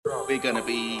We're going to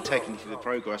be taking you through the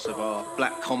progress of our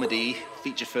black comedy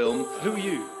feature film. Who are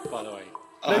you, by the way?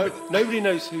 Nobody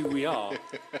knows who we are.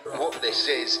 What this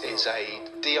is a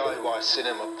DIY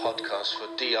cinema podcast for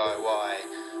DIY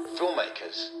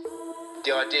filmmakers.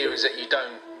 The idea is that you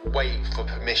don't wait for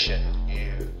permission,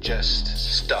 you just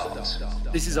start.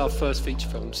 This is our first feature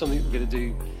film, something we're going to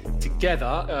do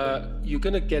together. You're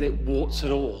going to get it warts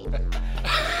and all.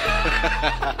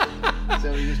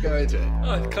 So we just go into it?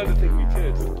 I kind of think we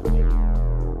could.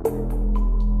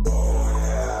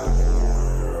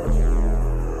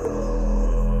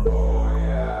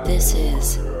 This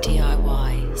is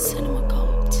DIY Cinema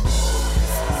Cult.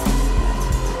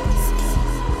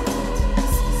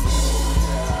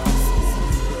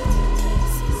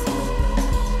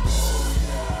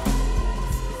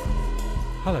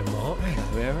 Hello, Mark.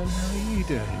 Hello, Aaron. How are you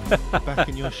doing? Back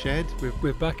in your shed?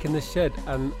 We're back in the shed,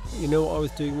 and you know what I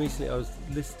was doing recently? I was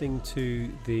listening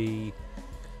to the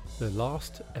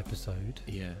last episode.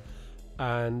 Yeah.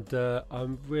 And I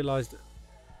realised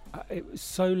it was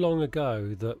so long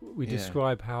ago that we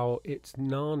describe how it's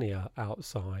Narnia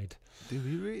outside. Do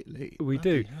we really? We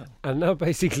do. Hell. And now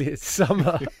basically it's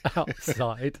summer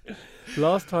outside.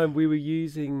 Last time we were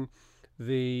using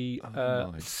the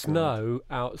snow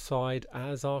outside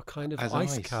as our kind of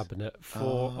ice cabinet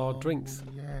for our drinks.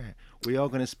 Yeah. We are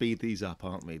going to speed these up,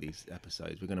 aren't we, these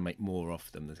episodes? We're going to make more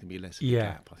of them. There's going to be less of a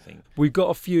gap, I think. We've got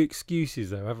a few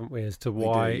excuses, though, haven't we, as to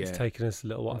why it's taken us a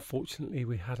little while. Unfortunately,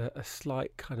 we had a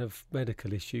slight kind of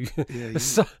medical issue. Yeah,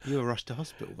 you were rushed to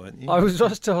hospital, weren't you? I was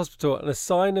rushed to hospital, and a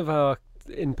sign of our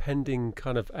impending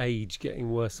kind of age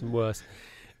getting worse and worse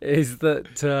is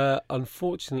that,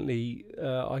 unfortunately,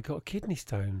 I got a kidney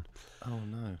stone. Oh,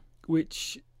 no.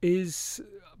 Which is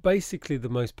basically the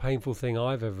most painful thing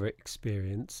I've ever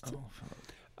experienced. Oh,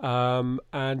 fuck.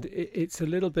 And it's a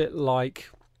little bit like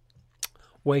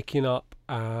waking up,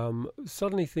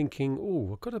 suddenly thinking,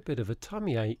 oh, I've got a bit of a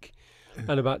tummy ache.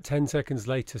 And about 10 seconds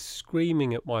later,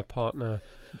 screaming at my partner,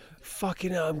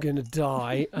 fucking hell, I'm going to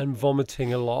die, and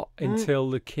vomiting a lot until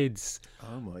the kids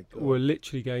were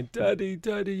literally going, Daddy,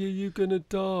 are you going to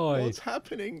die? What's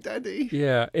happening, Daddy?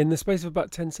 Yeah, in the space of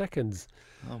about 10 seconds.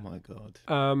 Oh, my God.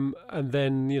 And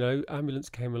then, ambulance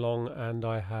came along and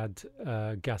I had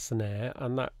gas and air,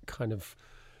 and that kind of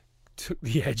took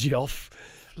the edge off.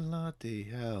 Bloody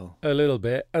hell. A little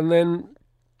bit. And then...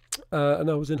 and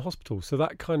I was in hospital, so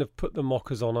that kind of put the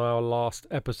mockers on our last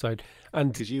episode.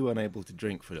 And because you weren't able to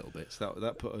drink for a little bit, so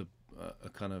that put a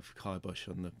kind of kibosh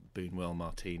on the Boonwell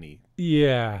martini.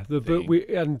 Yeah, but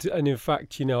and in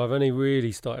fact, I've only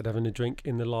really started having a drink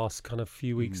in the last kind of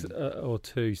few weeks or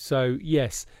two. So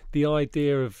yes, the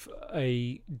idea of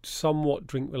a somewhat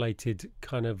drink-related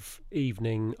kind of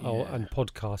evening and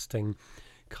podcasting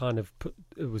kind of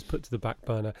was put to the back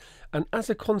burner, and as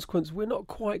a consequence we're not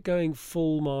quite going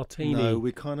full martini. No,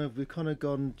 we kind of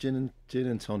gone gin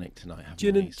and tonic tonight, haven't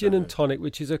gin we? Gin and tonic,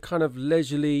 which is a kind of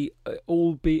leisurely,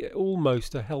 albeit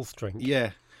almost a health drink.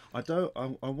 Yeah, I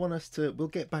want us to. We'll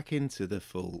get back into the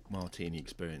full martini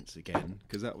experience again,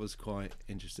 because that was quite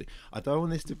interesting. I don't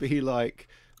want this to be like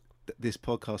this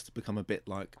podcast to become a bit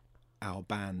like our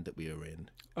band that we were in.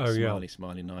 Smiley,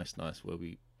 Smiley, Nice, where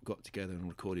we got together and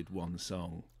recorded one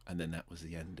song, and then that was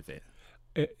the end of it.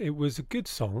 It was a good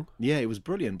song. Yeah, it was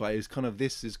brilliant, but it was kind of,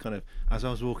 as I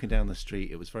was walking down the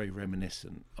street, it was very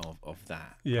reminiscent of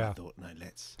that. Yeah. I thought, no,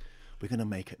 we're going to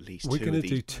make at least two of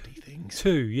these bloody things.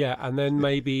 Two, yeah, and then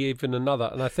maybe even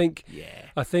another. And I think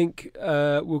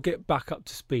we'll get back up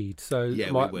to speed. So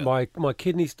my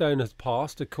kidney stone has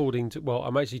passed, according to,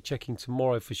 I'm actually checking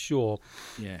tomorrow for sure.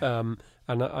 Yeah.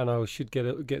 And I should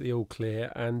get the all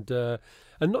clear, and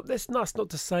that's not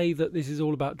to say that this is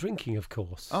all about drinking, of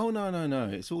course. Oh no,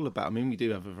 it's all about. I mean, we do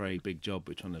have a very big job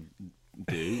we're trying to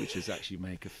do, which is actually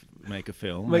make a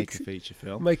feature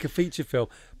film.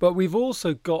 But we've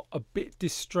also got a bit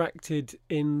distracted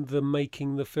in the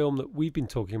making the film that we've been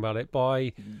talking about it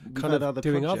by kind of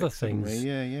doing other things.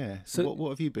 Yeah. So what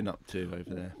have you been up to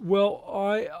over there? Well,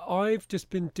 I've just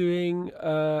been doing.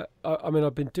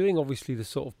 I've been doing obviously the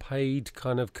sort of paid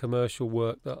kind of commercial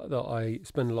work that I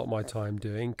spend a lot of my time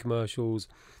doing, commercials,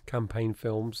 campaign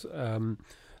films,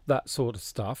 that sort of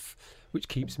stuff, which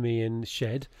keeps me in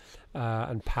shed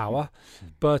and power.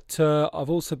 But I've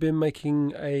also been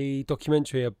making a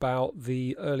documentary about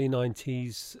the early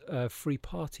 90s free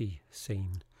party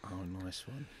scene. Oh, nice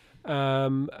one.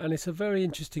 And it's a very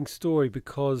interesting story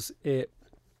because it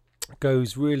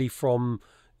goes really from,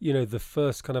 the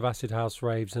first kind of acid house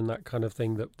raves and that kind of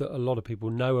thing that a lot of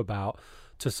people know about,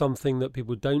 to something that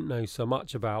people don't know so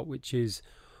much about, which is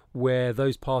where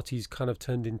those parties kind of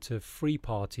turned into free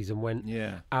parties and went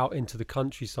out into the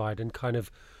countryside and kind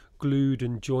of glued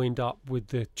and joined up with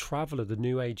the Traveller, the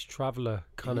New Age Traveller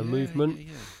kind of movement.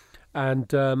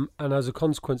 And as a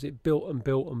consequence, it built and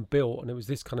built and built, and it was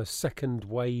this kind of second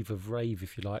wave of rave,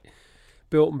 if you like,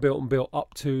 built and built and built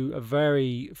up to a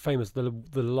very famous, the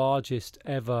largest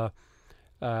ever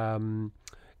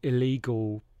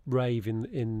illegal rave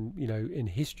in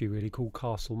history, really, called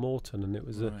Castle Morton, and it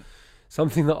was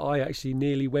something that I actually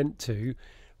nearly went to.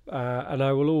 And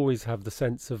I will always have the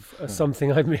sense of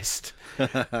something I missed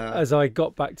as I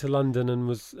got back to London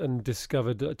and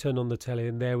discovered, I turned on the telly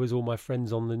and there was all my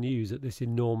friends on the news at this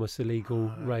enormous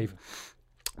illegal rave.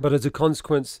 But as a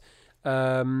consequence,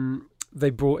 they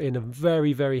brought in a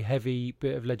very, very heavy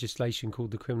bit of legislation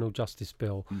called the Criminal Justice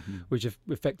Bill, which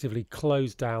effectively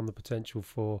closed down the potential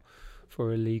for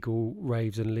illegal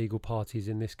raves and illegal parties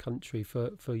in this country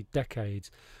for decades.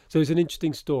 So it's an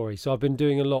interesting story. So I've been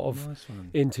doing a lot of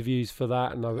interviews for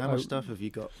that. And how much stuff have you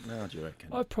got now, do you reckon?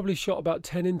 I've probably shot about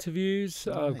 10 interviews.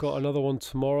 Nice. I've got another one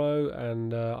tomorrow,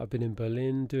 and I've been in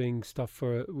Berlin doing stuff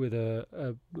with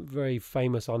a very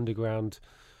famous underground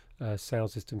sound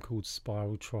system called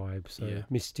Spiral Tribe,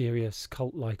 mysterious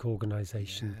cult-like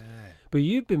organisation. But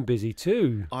you've been busy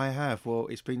too. I have. Well,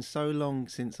 it's been so long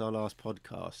since our last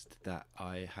podcast that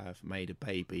I have made a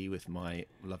baby with my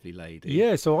lovely lady.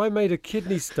 Yeah, so I made a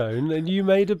kidney stone and you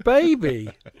made a baby.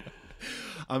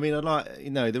 I mean,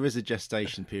 there is a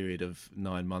gestation period of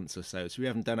 9 months or so we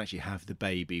don't actually have the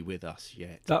baby with us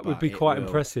yet. That would be quite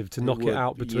impressive to knock it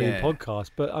out between podcasts,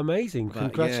 but amazing.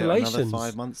 Congratulations. Another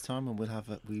 5 months' time and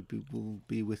we'll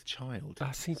be with child.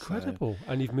 That's incredible.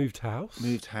 So, and you've moved house?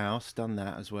 Moved house, done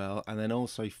that as well, and then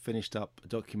also finished up a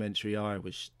documentary I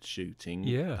was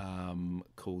shooting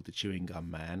called The Chewing Gum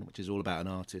Man, which is all about an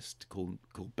artist called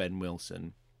Ben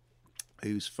Wilson,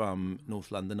 who's from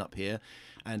North London up here,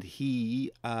 and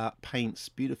he paints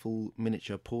beautiful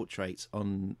miniature portraits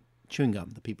on chewing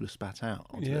gum, the people who spat out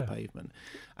onto the pavement.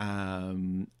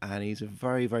 And he's a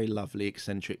very, very lovely,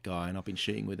 eccentric guy, and I've been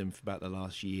shooting with him for about the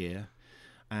last year.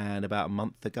 And about a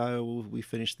month ago, we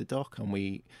finished the doc, and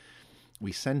we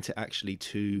sent it actually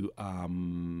to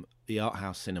the Art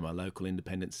House Cinema, local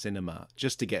independent cinema,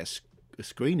 just to get a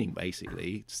screening.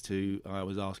 Basically, I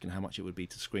was asking how much it would be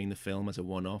to screen the film as a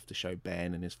one-off to show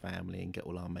Ben and his family and get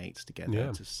all our mates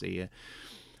together to see it.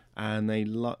 And they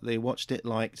watched it,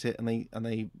 liked it, and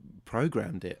they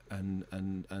programmed it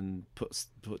and put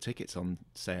tickets on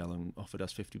sale and offered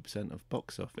us 50% of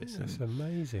box office. That's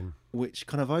amazing. Which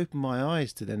kind of opened my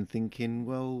eyes to then thinking,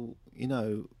 well,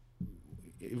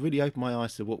 it really opened my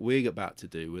eyes to what we're about to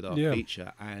do with our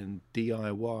feature and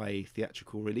DIY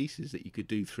theatrical releases that you could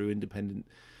do through independent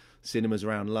cinemas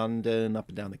around London, up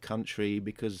and down the country,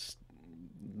 because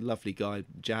lovely guy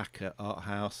Jack at Art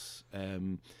House,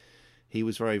 he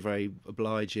was very, very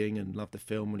obliging and loved the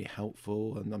film, really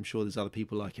helpful, and I'm sure there's other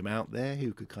people like him out there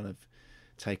who could kind of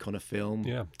take on a film,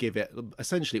 give it,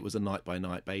 essentially it was a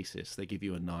night-by-night basis. They give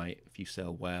you a night, if you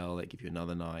sell well, they give you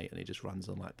another night, and it just runs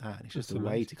on like that. And it's just a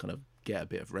way to kind of get a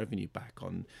bit of revenue back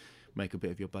make a bit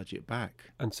of your budget back.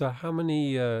 And so how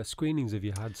many screenings have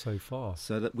you had so far?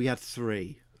 So that we had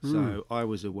 3. So I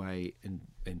was away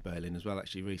in Berlin as well,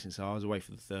 actually, recently. So I was away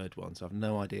for the third one, so I've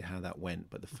no idea how that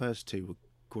went. But the first 2 were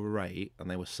great, and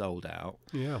they were sold out.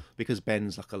 Yeah. Because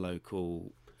Ben's like a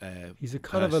local... he's a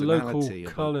kind of a local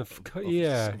kind of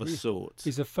a sort.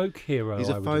 He's a folk hero. He's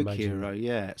a folk hero,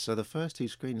 yeah. So the first 2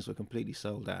 screenings were completely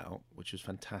sold out, which was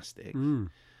fantastic.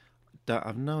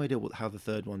 I've no idea how the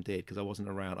third one did because I wasn't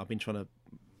around. I've been trying to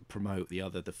promote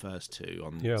the first 2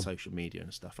 on social media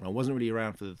and stuff, and I wasn't really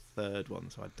around for the third one,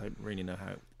 so I don't really know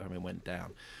how it went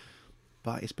down.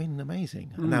 But it's been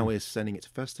amazing. And now we're sending it to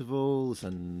festivals,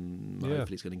 and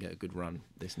hopefully it's going to get a good run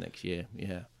this next year.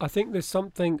 Yeah, I think there's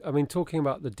something. I mean, talking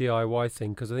about the DIY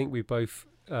thing, because I think we both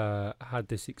had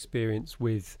this experience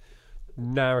with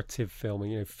narrative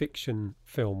filming, fiction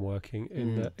film working.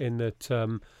 In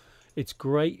that, it's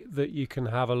great that you can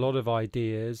have a lot of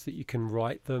ideas, that you can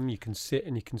write them, you can sit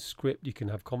and you can script, you can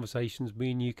have conversations.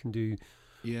 Me and you can do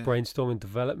brainstorming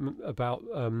development about.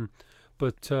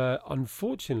 But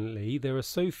unfortunately, there are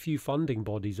so few funding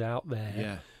bodies out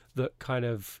there that kind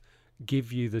of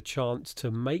give you the chance to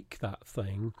make that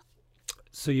thing.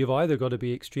 So you've either got to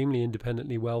be extremely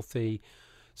independently wealthy,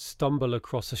 stumble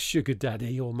across a sugar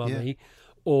daddy or mummy,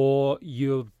 or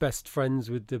you're best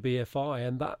friends with the BFI,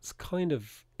 and that's kind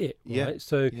of it, right?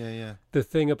 So the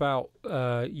thing about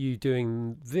you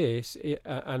doing this,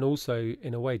 and also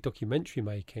in a way documentary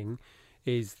making,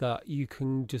 is that you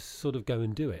can just sort of go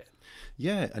and do it.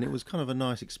 Yeah, and it was kind of a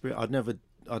nice experience.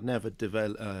 I'd never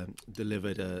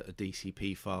delivered a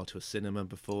DCP file to a cinema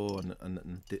before,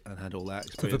 and had all that So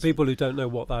experience. for people who don't know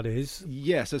what that is,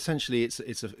 Yes, essentially it's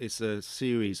a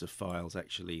series of files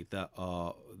actually that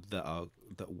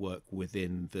work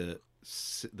within the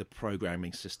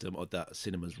programming system or that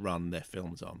cinemas run their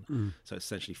films on. So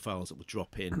essentially files that will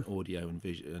drop in audio and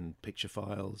vision and picture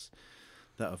files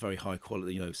that are very high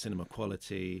quality, cinema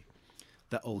quality,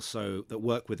 that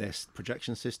work with their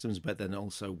projection systems, but then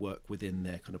also work within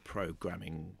their kind of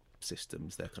programming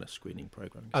systems, their kind of screening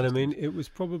programming and I systems. mean, it was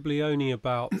probably only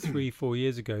about 3-4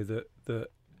 years ago that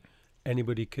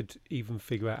anybody could even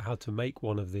figure out how to make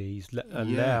one of these.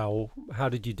 And now, how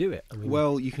did you do it? I mean,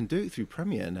 well, you can do it through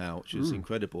Premiere now, which is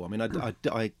incredible. I mean, I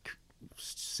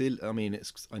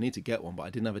need to get one, but I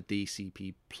didn't have a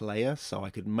DCP player, so I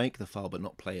could make the file but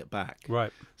not play it back.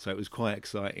 right. So it was quite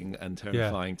exciting and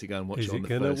terrifying to go and watch Is it on it the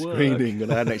gonna first work? screening,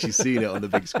 and I hadn't actually seen it on the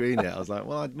big screen yet. I was like,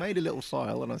 well, I'd made a little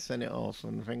file and I sent it off,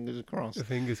 and fingers crossed.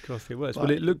 Fingers crossed it works. But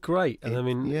But it looked great, and I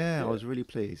mean, I was really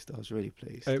pleased.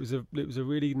 it was a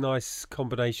really nice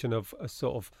combination of a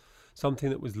sort of something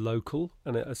that was local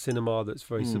and a cinema that's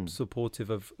very supportive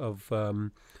of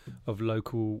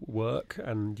local work,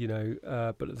 and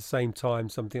but at the same time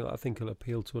something that I think will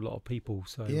appeal to a lot of people.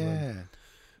 So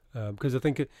because I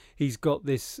think he's got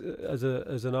this as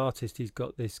an artist, he's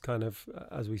got this kind of,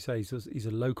 as we say, he's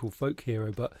a local folk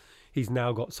hero, but he's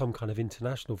now got some kind of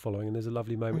international following. And there's a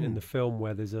lovely moment in the film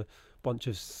where there's a bunch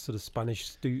of sort of Spanish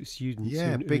students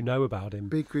who know about him.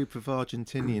 Big group of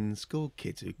Argentinian school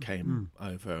kids who came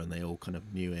over, and they all kind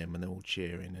of knew him, and they're all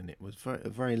cheering, and it was a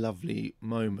very lovely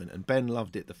moment. And Ben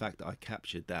loved it, the fact that I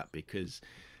captured that, because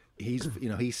he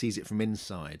sees it from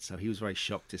inside, so he was very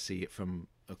shocked to see it from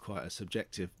quite a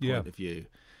subjective point of view,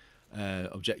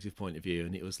 objective point of view,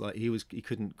 and it was like he was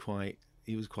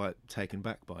quite taken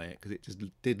back by it, because it just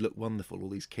did look wonderful. All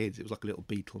these kids, it was like a little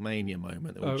Beatlemania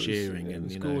moment. They were cheering, it and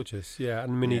was gorgeous. Yeah,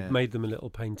 and I mean, he'd made them a little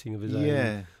painting of his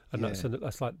own. And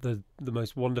that's like the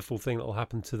most wonderful thing that will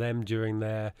happen to them during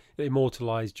their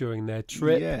immortalised during their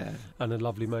trip, and a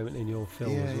lovely moment in your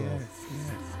film as well.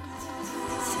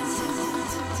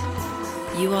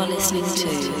 You are listening to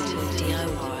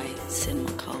DIY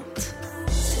Cinema Cult.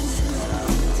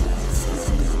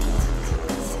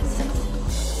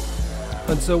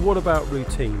 And so, what about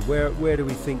routine? Where do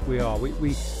we think we are?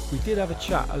 We did have a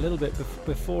chat a little bit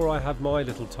before I had my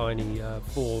little tiny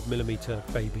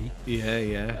 4mm baby.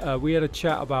 We had a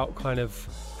chat about kind of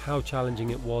how challenging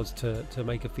it was to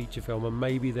make a feature film, and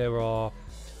maybe there are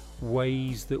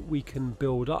ways that we can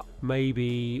build up.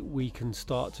 Maybe we can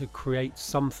start to create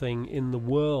something in the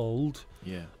world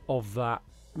of that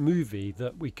movie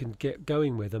that we can get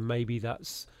going with, and maybe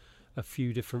that's a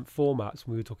few different formats.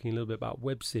 We were talking a little bit about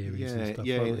web series and stuff.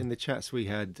 In the chats we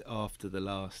had after the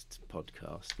last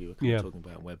podcast, we were kind of talking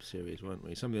about web series, weren't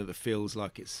we? Something that feels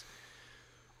like it's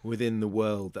within the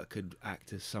world that could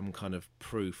act as some kind of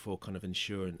proof or kind of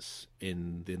insurance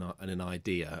in an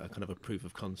idea, a kind of a proof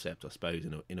of concept, I suppose,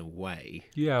 in a way.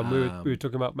 Yeah, and we were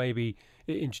talking about maybe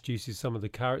it introduces some of the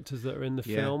characters that are in the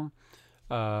film,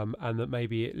 and that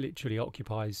maybe it literally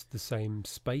occupies the same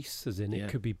space, as in it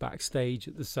could be backstage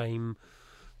at the same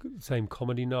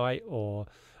comedy night,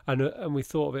 and we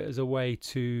thought of it as a way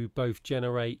to both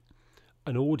generate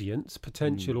an audience,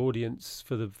 potential audience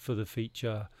for the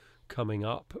feature coming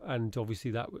up, and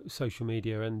obviously that social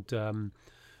media, and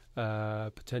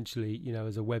potentially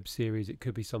as a web series it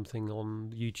could be something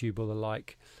on YouTube or the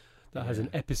like that has an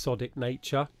episodic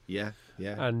nature,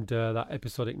 and that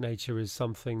episodic nature is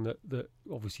something that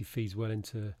obviously feeds well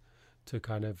into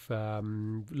kind of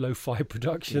lo-fi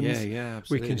productions. Absolutely.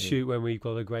 We can shoot when we've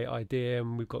got a great idea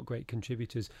and we've got great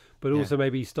contributors, but also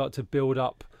maybe start to build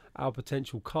up our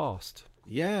potential cast.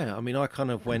 I mean, I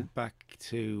kind of went back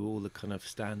to all the kind of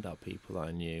stand-up people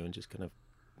I knew and just kind of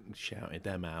shouted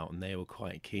them out, and they were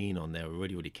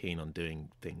really, really keen on doing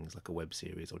things like a web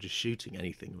series or just shooting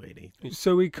anything, really.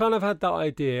 So we kind of had that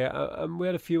idea, and we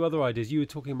had a few other ideas. You were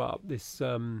talking about this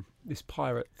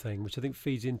pirate thing, which I think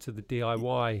feeds into the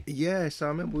DIY. Yeah, so I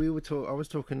remember I was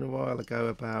talking a while ago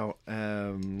about,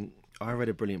 I read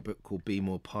a brilliant book called Be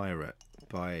More Pirate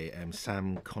by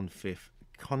Sam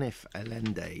Conniff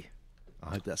Allende.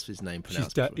 I hope that's his name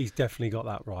pronounced. He's definitely got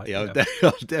that right. I've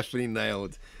definitely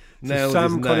nailed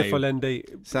Sam Conniff Allende.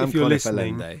 If you're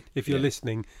listening,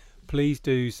 listening, please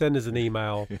do send us an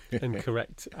email and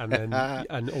correct, and then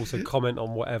and also comment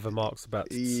on whatever Mark's about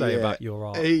to say about your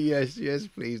art. Yes,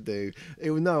 please do.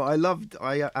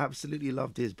 I absolutely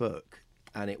loved his book,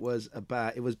 and it was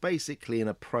basically an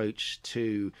approach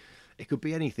to. It could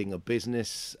be anything, a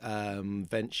business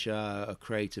venture, a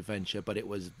creative venture, but it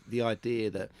was the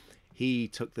idea that he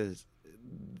took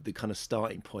the kind of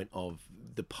starting point of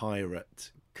the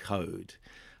pirate code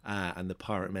and the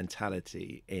pirate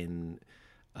mentality in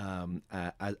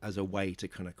as a way to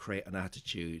kind of create an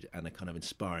attitude and a kind of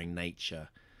inspiring nature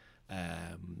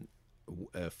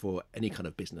for any kind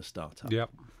of business startup. Yeah.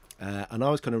 And I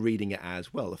was kind of reading it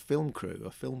as, well, a film crew, a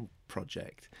film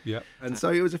project. Yeah. And so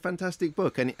it was a fantastic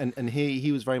book. And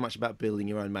he was very much about building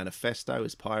your own manifesto,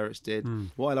 as pirates did.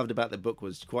 What I loved about the book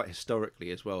was quite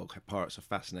historically as well, pirates are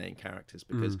fascinating characters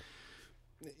because,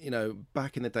 you know,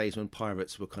 back in the days when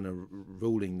pirates were kind of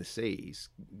ruling the seas,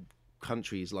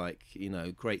 countries like, you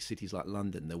know, great cities like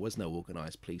London, there was no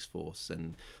organised police force,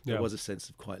 and there was a sense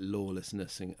of quite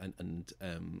lawlessness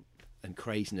and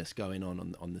craziness going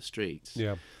on the streets.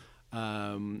 Yeah.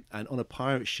 And on a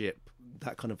pirate ship,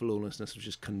 that kind of lawlessness was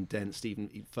just condensed even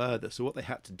further. So what they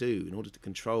had to do in order to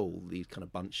control these kind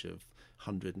of bunch of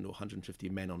 100 or 150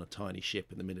 men on a tiny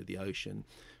ship in the middle of the ocean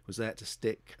was they had to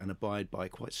stick and abide by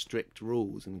quite strict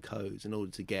rules and codes in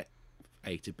order to get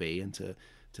A to B and to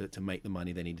make the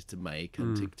money they needed to make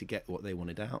and to get what they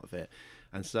wanted out of it.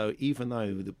 And so even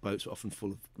though the boats were often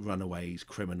full of runaways,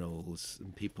 criminals,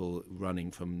 and people running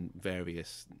from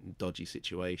various dodgy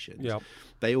situations,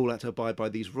 they all had to abide by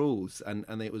these rules. And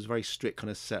it was a very strict kind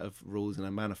of set of rules and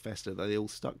a manifesto that they all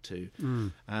stuck to.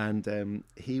 And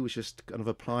he was just kind of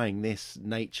applying this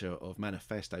nature of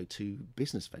manifesto to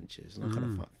business ventures. And I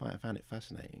kind of found it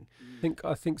fascinating.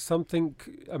 I think something,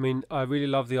 I mean, I really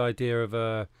love the idea of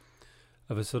a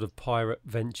sort of pirate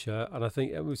venture, and I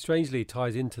think it strangely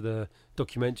ties into the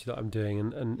documentary that I'm doing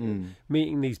and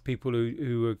meeting these people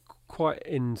who are quite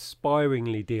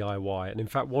inspiringly DIY, and in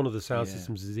fact one of the sound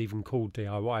systems is even called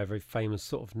DIY, a very famous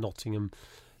sort of Nottingham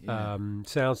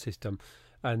sound system,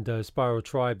 and Spiral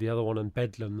Tribe, the other one, and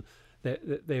Bedlam,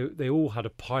 they all had a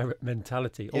pirate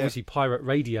mentality. Obviously pirate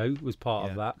radio was part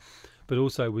of that, but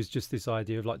also was just this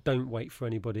idea of like, don't wait for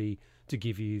anybody to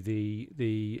give you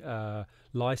the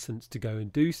license to go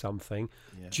and do something.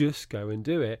 Just go and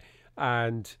do it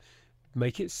and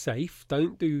make it safe.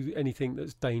 Don't do anything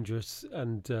that's dangerous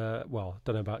and well,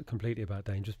 don't know about completely about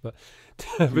dangerous, but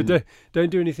but don't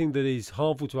do anything that is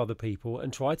harmful to other people,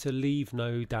 and try to leave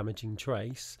no damaging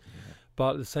trace.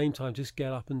 But at the same time, just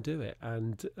get up and do it.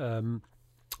 And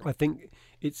I think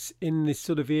it's in this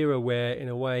sort of era where, in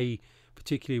a way,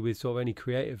 particularly with sort of any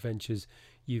creative ventures,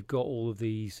 you've got all of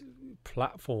these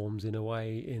platforms in a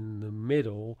way in the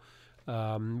middle,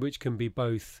 which can be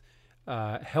both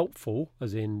helpful,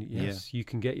 as in, you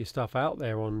can get your stuff out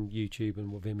there on YouTube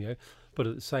and Vimeo, but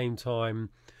at the same time,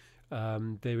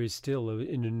 there is still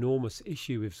an enormous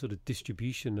issue with sort of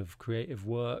distribution of creative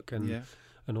work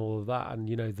and all of that. And,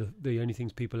 you know, the only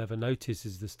things people ever notice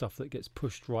is the stuff that gets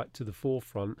pushed right to the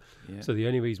forefront. So the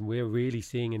only reason we're really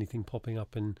seeing anything popping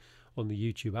up on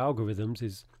the YouTube algorithms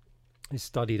is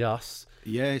Studied Us,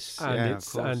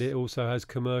 and it also has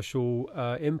commercial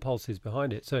impulses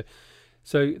behind it. So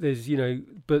there's, you know,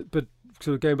 but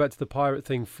sort of going back to the pirate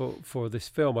thing for this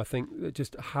film, I think that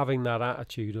just having that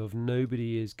attitude of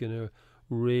nobody is going to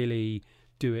really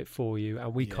do it for you,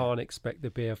 and we can't expect the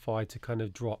BFI to kind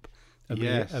of drop a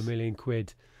million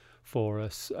quid for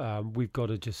us. We've got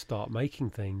to just start making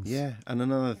things. And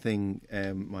another thing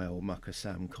my old mucker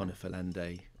Sam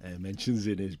Coniferlande mentions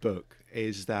in his book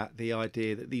is that the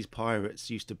idea that these pirates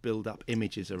used to build up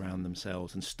images around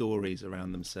themselves and stories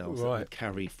around themselves that would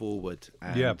carry forward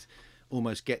and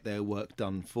almost get their work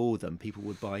done for them. People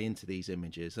would buy into these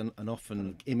images, and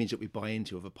often the image that we buy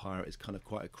into of a pirate is kind of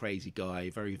quite a crazy guy,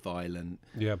 very violent,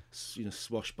 you know,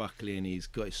 swashbuckling, he's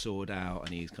got his sword out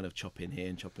and he's kind of chopping here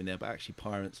and chopping there. But actually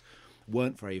pirates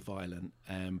weren't very violent,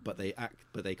 but they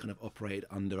kind of operated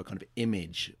under a kind of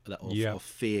image of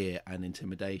fear and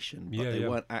intimidation. But they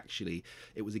weren't actually.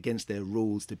 It was against their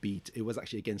rules to beat. It was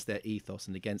actually against their ethos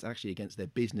and against their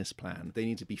business plan. They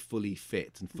need to be fully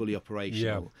fit and fully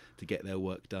operational to get their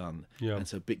work done. And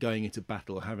so, going into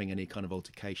battle, having any kind of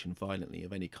altercation violently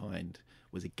of any kind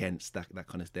was against that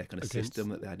kind of their kind of system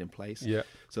that they had in place.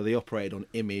 So they operated on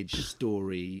image,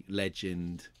 story,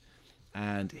 legend.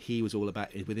 And he was all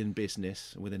about it within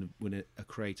business, within a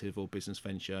creative or business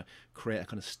venture, create a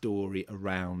kind of story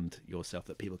around yourself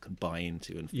that people can buy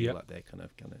into and feel like they're kind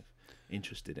of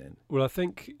interested in. Well, I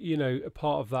think, you know, a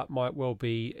part of that might well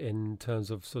be in terms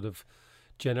of sort of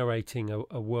generating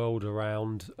a world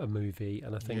around a movie,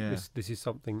 and I think this is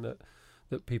something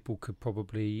that people could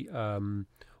probably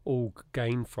all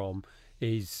gain from.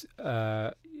 Is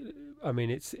I mean,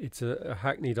 it's a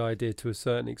hackneyed idea to a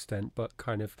certain extent, but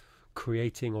kind of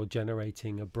creating or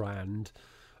generating a brand,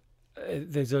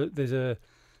 it's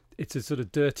a sort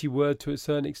of dirty word to a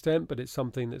certain extent, but it's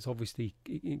something that's obviously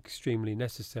extremely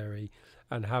necessary.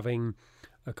 And having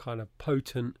a kind of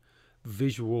potent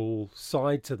visual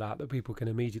side to that people can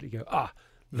immediately go,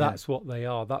 that's what they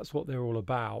are, that's what they're all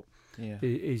about.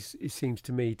 It seems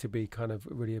to me to be kind of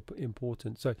really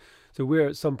important. So we're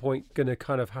at some point going to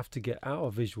kind of have to get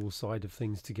our visual side of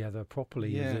things together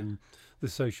properly, as in the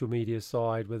social media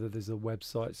side, whether there's a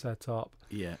website set up,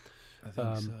 I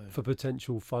think so. for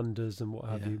potential funders and what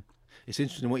have you. It's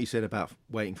interesting what you said about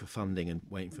waiting for funding and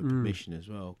waiting for permission as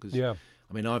well, because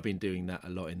I mean, I've been doing that a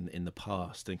lot in the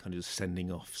past, and kind of just sending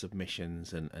off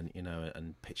submissions and you know,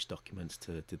 and pitch documents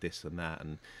to this and that,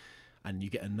 and you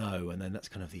get a no, and then that's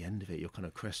kind of the end of it. You're kind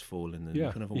of crestfallen, and you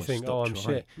kind of almost think, stop I'm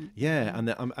trying. shit. Yeah, and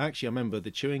I remember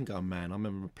the chewing gum man. I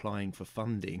remember applying for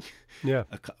funding,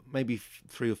 maybe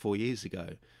 3 or 4 years ago,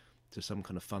 to some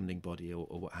kind of funding body or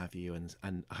what have you, and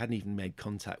I hadn't even made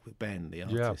contact with Ben, the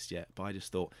artist, yet, but I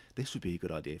just thought this would be a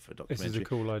good idea for a documentary. This is a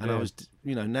cool idea. And I was,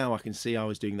 you know, now I can see I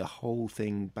was doing the whole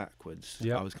thing backwards.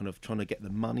 Yep. I was kind of trying to get the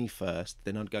money first,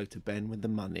 then I'd go to Ben with the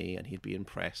money, and he'd be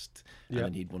impressed, and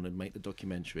then he'd want to make the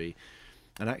documentary.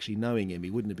 And actually knowing him, he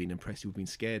wouldn't have been impressed. He would have been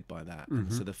scared by that.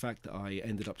 And so the fact that I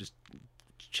ended up just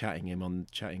chatting him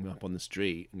up on the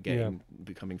street and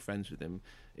becoming friends with him,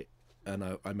 and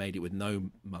I made it with no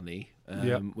money,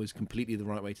 was completely the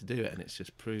right way to do it, and it's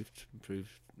just proved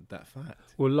that fact.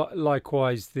 Well,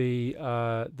 likewise,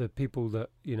 the people that,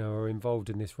 you know, are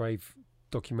involved in this rave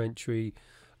documentary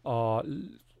are,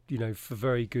 you know, for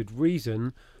very good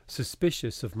reason,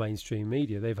 suspicious of mainstream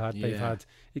media. They've had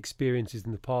experiences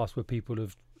in the past where people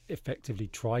have effectively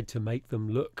tried to make them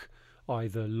look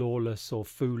either lawless or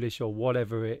foolish or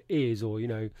whatever it is, or, you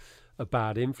know, a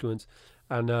bad influence,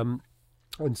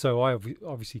 and so I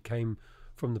obviously came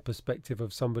from the perspective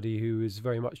of somebody who is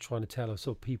very much trying to tell a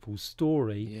sort of people's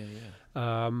story.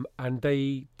 And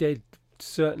they did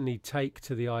certainly take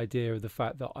to the idea of the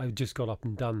fact that I just got up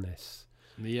and done this.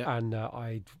 And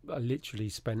I literally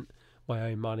spent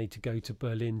my own money to go to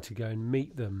Berlin to go and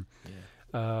meet them.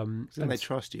 So then they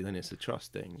trust you, then it's a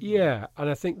trust thing. And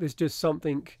I think there's just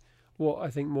something, what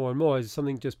I think more and more is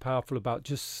something just powerful about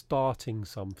just starting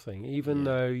something, even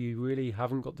though you really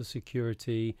haven't got the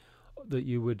security that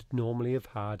you would normally have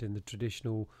had in the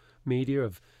traditional media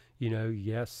of, you know,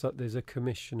 yes, there's a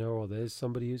commissioner or there's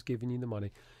somebody who's giving you the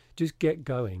money. Just get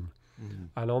going.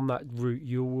 And on that route,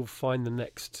 you will find the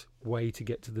next way to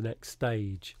get to the next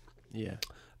stage.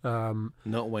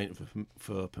 Not waiting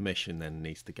for permission then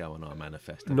needs to go on our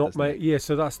manifesto.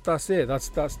 So that's it. That's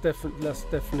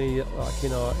definitely like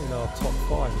in our top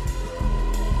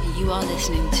 5. You are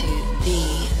listening to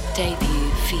the debut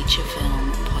feature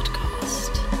film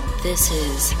podcast. This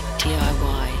is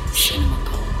DIY Cinema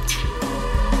Cult.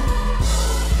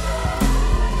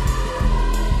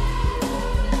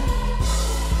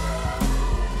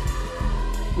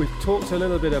 We've talked a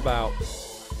little bit about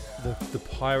the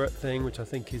pirate thing, which I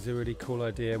think is a really cool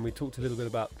idea, and we talked a little bit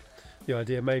about the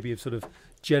idea maybe of sort of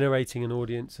generating an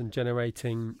audience and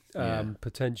generating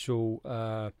potential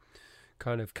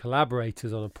kind of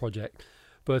collaborators on a project.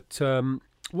 But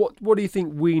what do you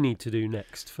think we need to do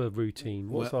next for Routine?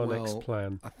 What's our next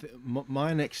plan?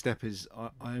 My next step is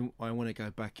I want to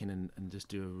go back in and just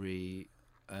do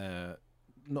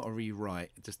not a rewrite,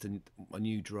 just a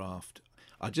new draft.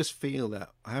 I just feel that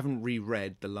I haven't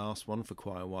reread the last one for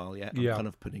quite a while yet. I'm kind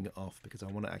of putting it off because I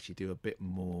want to actually do a bit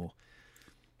more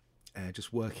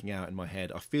just working out in my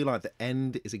head. I feel like the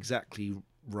end is exactly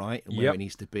right and where it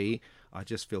needs to be. I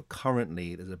just feel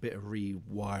currently there's a bit of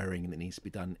rewiring that needs to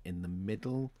be done in the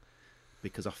middle,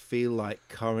 because I feel like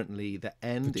currently the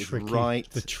end is right.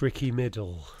 The tricky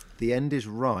middle. The end is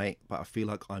right, but I feel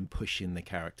like I'm pushing the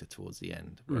character towards the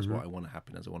end. Whereas what I want to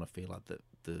happen is I want to feel like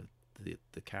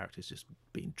the character's just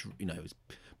being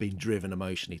driven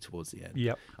emotionally towards the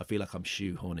end. I feel like I'm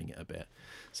shoehorning it a bit,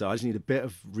 so I just need a bit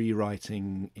of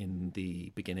rewriting in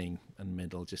the beginning and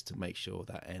middle just to make sure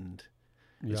that end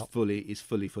is fully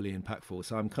impactful.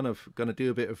 So I'm kind of going to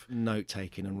do a bit of note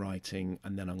taking and writing,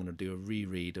 and then I'm going to do a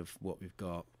reread of what we've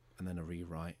got, and then a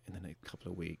rewrite in the next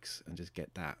couple of weeks, and just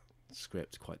get that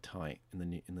script quite tight in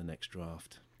the next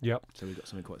draft. So we've got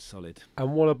something quite solid.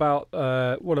 And what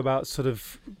about sort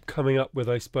of coming up with,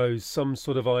 I suppose, some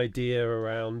sort of idea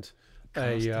around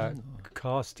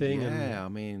casting? Yeah, I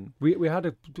mean, we had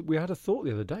a thought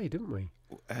the other day, didn't we?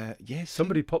 Yes.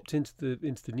 Somebody popped into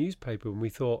the newspaper, and we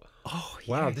thought,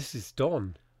 wow, this is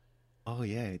Don. Oh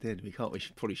yeah, it did. We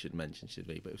probably should mention, should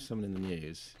we? But it was someone in the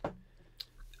news,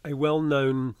 a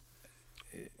well-known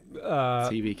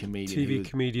TV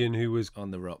comedian who was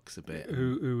on the rocks a bit,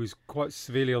 who was quite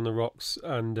severely on the rocks,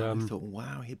 and I thought,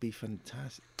 wow, he'd be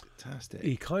fantastic.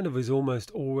 He kind of is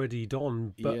almost already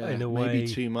Don, but in a way maybe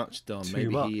too much Don.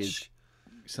 Maybe he is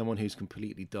someone who's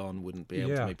completely Don wouldn't be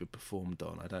able Yeah. to maybe perform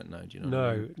Don. I don't know. Do you know? What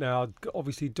I No. mean? Now,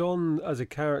 obviously, Don as a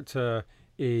character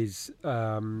is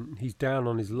he's down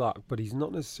on his luck, but he's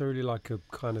not necessarily like a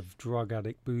kind of drug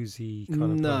addict, boozy kind of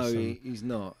No, person. he's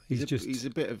not.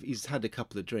 He's had a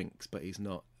couple of drinks, but he's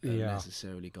not Yeah.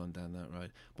 necessarily gone down that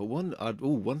road. But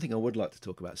one thing I would like to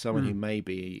talk about, someone who may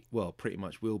be, well, pretty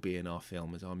much will be in our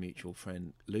film, is our mutual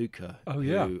friend Luca. Oh,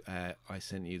 yeah. Who, I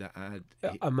sent you that ad.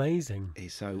 Amazing.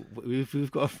 So we've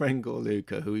got a friend called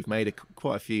Luca who we've made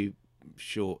quite a few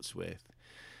shorts with,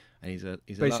 and he's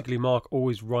Basically, Mark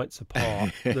always writes a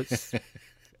part that's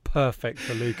perfect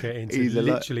for Luca into He's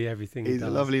literally everything he He's does.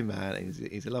 a lovely man.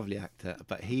 He's a lovely actor,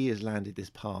 but he has landed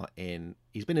this part in.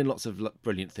 He's been in lots of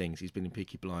brilliant things. He's been in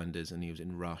Peaky Blinders, and he was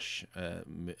in Rush,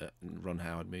 Ron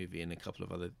Howard movie, and a couple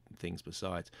of other things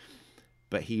besides.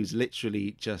 But he's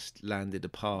literally just landed a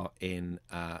part in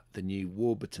the new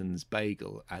Warburton's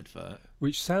bagel advert.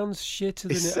 Which sounds shitter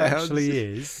than it sounds- actually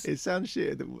is. It sounds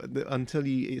shit until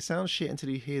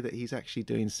you hear that he's actually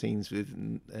doing scenes with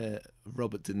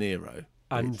Robert De Niro.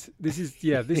 And this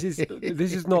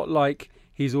is not like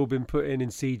he's all been put in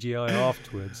CGI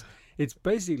afterwards. It's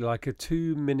basically like a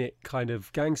 2-minute kind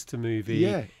of gangster movie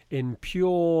Yeah. in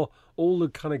pure, all the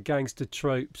kind of gangster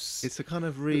tropes. It's a kind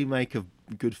of remake of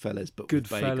Goodfellas, but with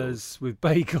bagels. Goodfellas with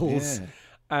bagels. Yeah.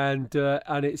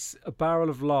 And it's a barrel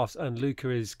of laughs. And Luca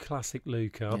is classic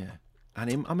Luca. Yeah.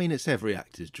 And I mean, it's every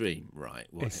actor's dream, right?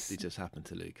 What It's- it just happened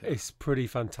to Luca. It's pretty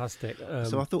fantastic.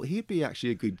 So I thought he'd be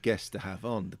actually a good guest to have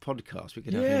on the podcast. We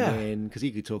could have him in because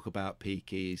he could talk about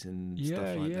Peakies and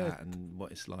stuff like that, and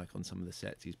what it's like on some of the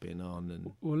sets he's been on.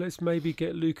 And well, let's maybe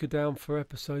get Luca down for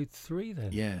episode 3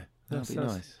 then. yeah, that'd be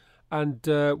That's- nice.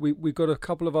 And we've got a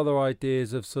couple of other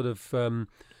ideas of sort of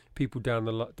people down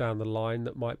the line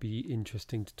that might be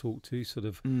interesting to talk to, sort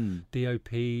of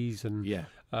DOPs and Yeah,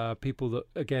 people that,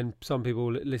 again, some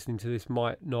people listening to this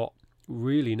might not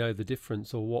really know the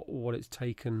difference or what it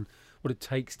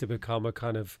takes to become a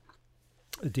kind of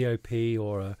a DOP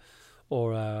or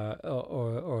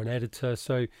an editor.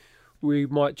 So we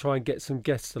might try and get some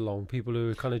guests along, people who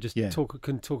are kind of just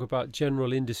can talk about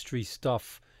general industry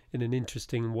stuff in an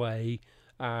interesting way,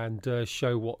 and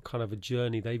show what kind of a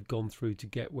journey they've gone through to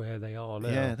get where they are now.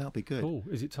 yeah, that'll be good. Oh,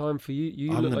 is it time for you?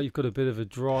 You look like you've got a bit of a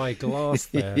dry glass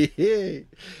there.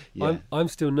 Yeah. I'm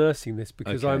still nursing this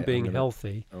because Okay, I'm being I'm gonna-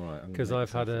 healthy. All right, Because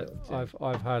I've had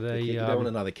a You don't want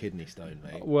another kidney stone,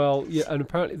 mate. well, yeah, and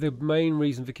apparently the main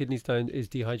reason for kidney stone is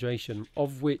dehydration,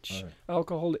 of which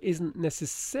alcohol isn't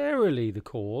necessarily the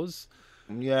cause.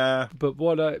 Yeah. But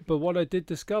what I did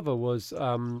discover was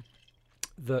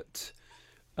that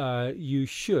you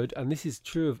should, and this is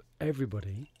true of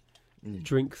everybody,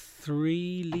 drink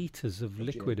 3 litres of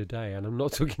liquid a day, and I'm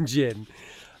not talking gin.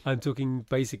 I'm talking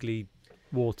basically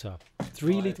water.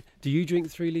 3 litres. Do you drink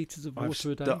 3 litres of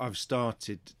water a day? I've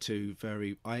started to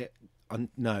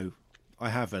no, I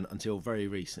haven't until very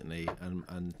recently, and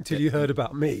Until you heard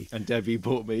about me. And Debbie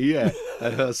bought me, and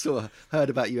I sort of heard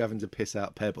about you having to piss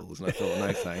out pebbles, and I thought,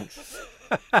 no thanks,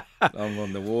 I'm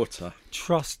on the water.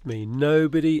 Trust me,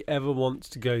 nobody ever wants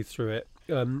to go through it.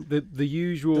 The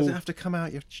usual. Does it have to come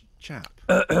out your chap?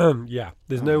 Yeah,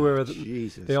 there's nowhere other.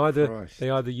 Jesus They either Christ.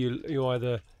 you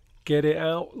either get it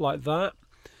out like that,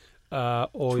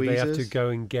 or they have to Tweezers? go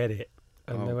and get it.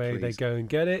 And Oh, the way they please. go and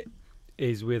get it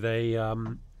is with a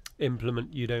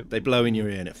implement you don't. They blow in your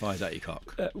ear and it flies out your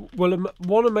cock. Well,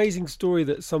 one amazing story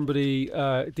that somebody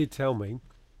did tell me.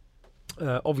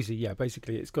 Obviously, yeah,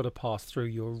 basically it's got to pass through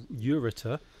your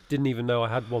ureter. Didn't even know I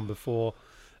had one before,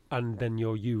 and then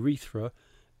your urethra.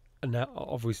 And now,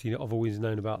 obviously, I've always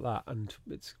known about that, and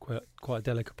it's quite a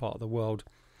delicate part of the world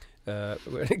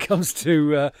when it comes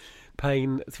to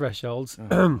pain thresholds.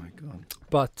 Oh my God.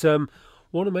 But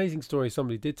one amazing story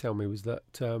somebody did tell me was that,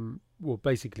 well,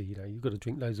 basically, you've got to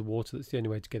drink loads of water. That's the only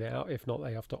way to get it out. If not,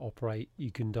 they have to operate.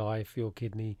 You can die if your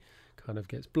kidney kind of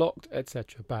gets blocked,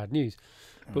 etc. Bad news.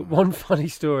 But one funny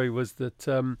story was that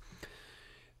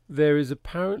there is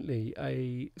apparently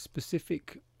a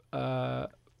specific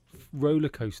roller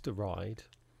coaster ride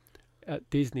at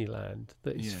Disneyland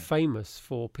that is famous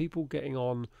for people getting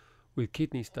on with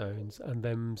kidney stones and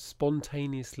them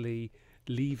spontaneously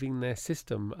leaving their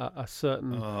system at a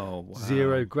certain Oh, wow.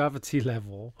 zero gravity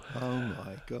level. Oh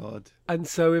my God. And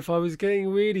so if I was getting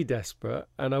really desperate,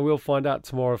 and I will find out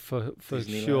tomorrow for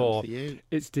Disneyland sure, for you?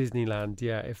 it's Disneyland.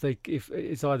 Yeah, if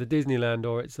it's either Disneyland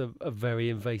or it's a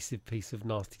very invasive piece of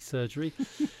nasty surgery.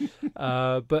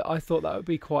 But I thought that would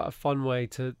be quite a fun way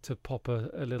to pop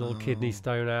a little kidney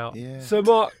stone out. yeah. So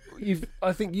Mark,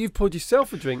 I think you've poured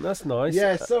yourself a drink. That's nice.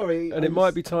 Yeah, sorry. And it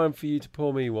might be time for you to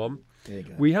pour me one. There you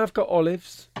go. We have got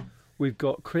olives. We've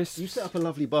got Chris. You set up a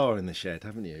lovely bar in the shed,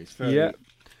 haven't you? It's very, Yeah.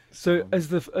 So has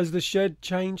the shed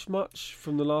changed much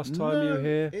from the last time you were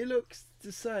here? It looks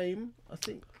the same, I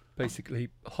think. Basically,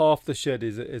 half the shed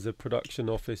is a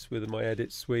production office with my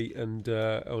edit suite and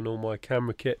all my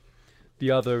camera kit.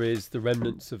 The other is the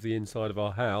remnants of the inside of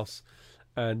our house,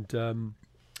 and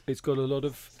it's got a lot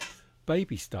of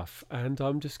baby stuff. And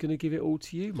I'm just going to give it all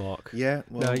to you, Mark. Yeah.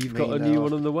 Well, now you've got a new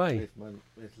one on the way.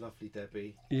 With lovely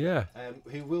Debbie. Yeah.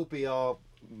 Who will be our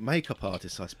makeup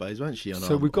artist, I suppose, won't she? On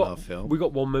our film. We've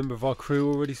got one member of our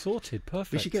crew already sorted.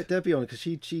 Perfect. We should get Debbie on because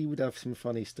she would have some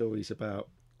funny stories about.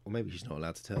 Or maybe she's not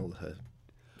allowed to tell her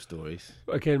stories.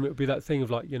 Again, it would be that thing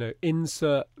of like,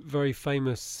 insert very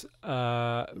famous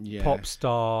pop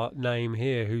star name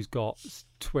here who's got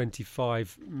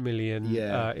 25 million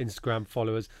Instagram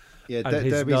followers and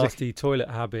his Debbie's nasty toilet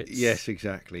habits. Yes,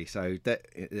 exactly. So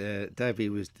Debbie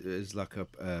was like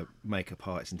a makeup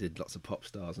artist and did lots of pop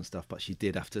stars and stuff, but she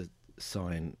did have to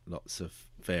sign lots of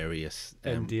various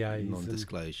NDAs,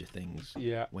 non-disclosure things.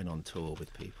 Yeah, went on tour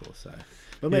with people. So,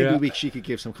 but maybe she could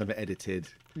give some kind of edited.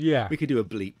 Yeah, we could do a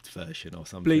bleeped version or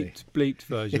something. Bleeped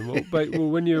version. Well,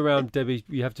 when you're around Debbie,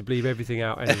 you have to bleep everything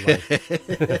out anyway.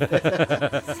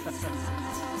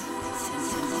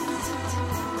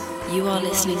 You are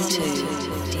listening to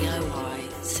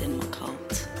DIY Cinema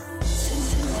Cult.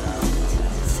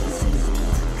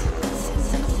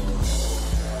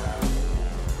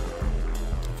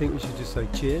 I think we should just say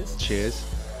cheers. Cheers.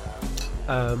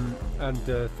 Oh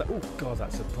God,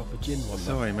 that's a proper gin one.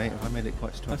 Sorry, mate, I made it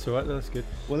quite strong. That's all right. That's good.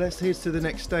 Well, here's to the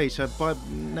next stage. So by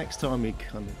next time we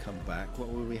kind of come back, what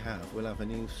will we have? We'll have a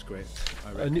new script,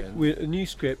 I reckon. A new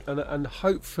script, and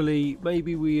hopefully,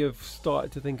 maybe we have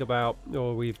started to think about,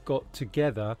 or we've got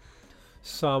together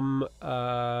some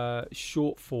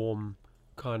short form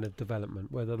kind of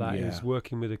development, whether that is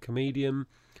working with a comedian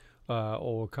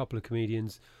or a couple of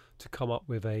comedians to come up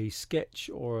with a sketch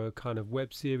or a kind of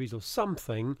web series or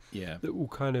something that will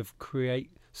kind of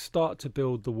start to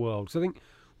build the world. So I think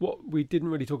what we didn't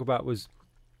really talk about was,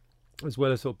 as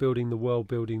well as sort of building the world,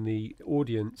 building the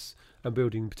audience and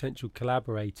building potential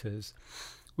collaborators,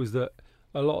 was that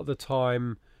a lot of the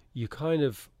time you're kind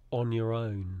of on your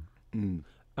own.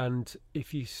 And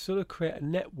if you sort of create a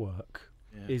network,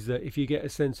 is that if you get a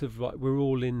sense of like we're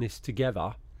all in this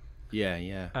together,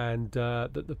 and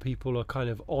that the people are kind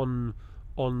of on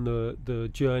the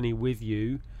journey with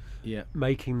you,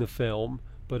 making the film,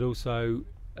 but also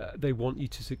they want you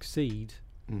to succeed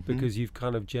because you've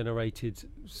kind of generated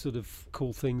sort of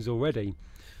cool things already.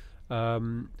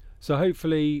 So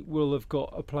hopefully we'll have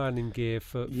got a plan in gear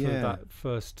for that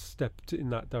first step in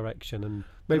that direction, and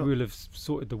maybe we'll have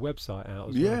sorted the website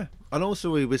out as well. And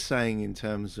also we were saying in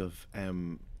terms of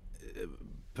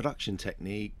production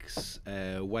techniques,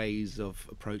 ways of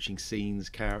approaching scenes,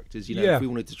 characters. If we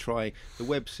wanted to try, the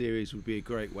web series would be a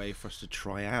great way for us to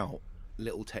try out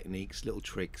little techniques, little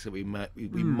tricks that we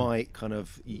might kind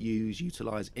of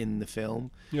utilize in the film,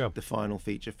 the final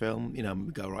feature film. We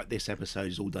go, right, this episode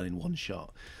is all done in one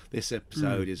shot. This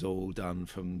episode is all done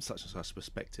from such and such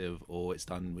perspective, or it's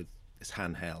done with it's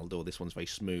handheld, or this one's very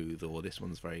smooth, or this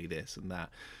one's very this and that.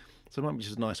 So it might be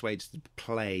just a nice way to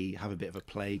play, have a bit of a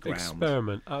playground.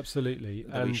 Experiment, absolutely.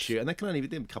 And shoot. And they can only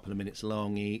be a couple of minutes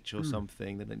long each or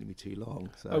something. They don't need to be too long.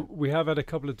 So we have had a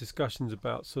couple of discussions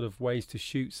about sort of ways to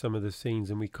shoot some of the scenes,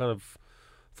 and we kind of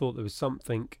thought there was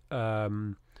something a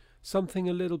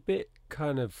little bit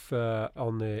kind of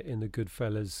in the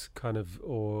Goodfellas kind of,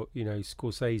 or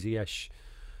Scorsese-ish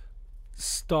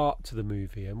start to the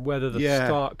movie, and whether the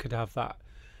start could have that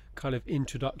kind of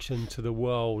introduction to the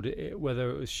world, whether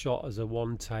it was shot as a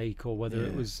one take or whether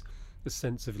it was a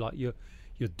sense of like you're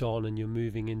Don and you're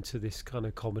moving into this kind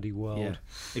of comedy world.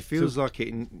 It feels like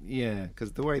it,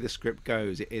 because the way the script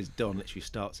goes, it is Don literally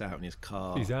starts out in his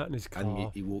car. He's out in his car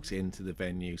and he walks into the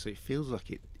venue, so it feels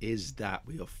like it is that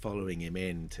we are following him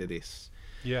into this.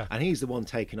 And he's the one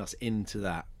taking us into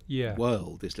that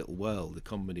world, this little world, the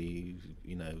comedy,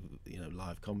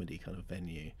 live comedy kind of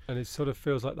venue. And it sort of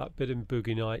feels like that bit in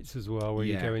Boogie Nights as well, where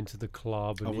you go into the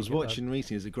club. And I was watching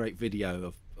recently, there's a great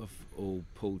video of all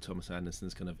Paul Thomas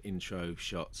Anderson's kind of intro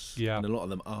shots, and a lot of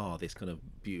them are this kind of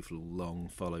beautiful long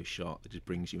follow shot that just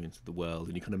brings you into the world,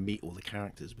 and you kind of meet all the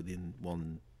characters within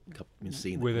one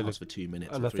scene that lasts for 2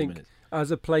 minutes and or 3 minutes.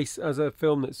 As a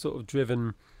film that's sort of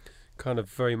driven kind of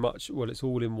very much, it's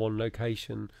all in one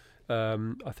location.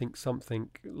 I think something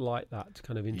like that to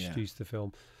kind of introduce the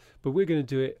film. But we're going to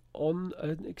do it on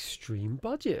an extreme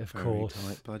budget, of course.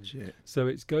 Very tight budget. So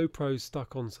it's GoPros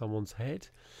stuck on someone's head.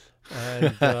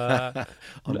 And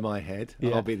on my head.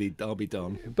 I'll be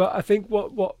Don. But I think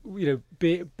what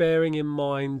bearing in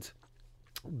mind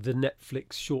the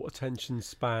Netflix short attention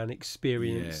span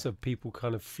experience of people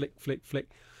kind of flick.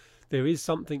 There is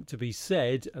something to be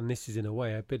said, and this is in a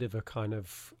way a bit of a kind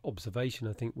of observation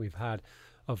I think we've had,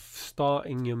 of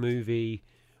starting your movie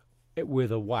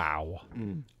with a wow,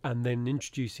 and then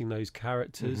introducing those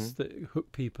characters that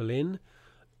hook people in,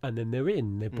 and then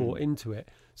they're brought into it.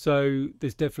 So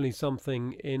there's definitely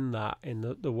something in that,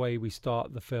 in the way we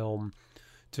start the film,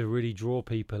 to really draw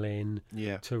people in,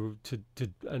 to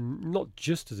and not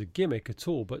just as a gimmick at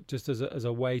all, but just as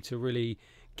a way to really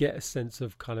get a sense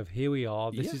of kind of, here we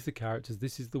are, this is the characters,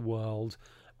 this is the world,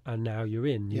 and now you're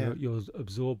in. You're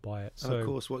absorbed by it. And of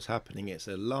course, what's happening? It's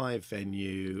a live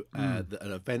venue. An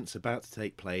event's about to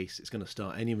take place. It's going to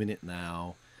start any minute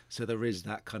now. So there is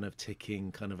that kind of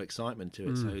ticking kind of excitement to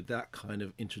it. So that kind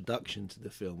of introduction to the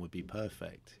film would be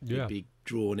perfect. You'd be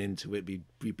drawn into it.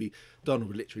 Don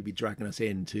would literally be dragging us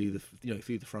into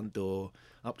through the front door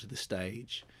up to the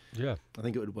stage. Yeah, I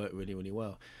think it would work really, really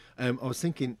well. I was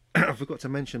thinking, I forgot to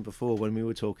mention before when we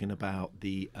were talking about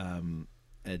the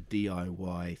a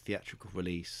DIY theatrical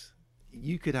release.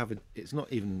 You could have it's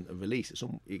not even a release.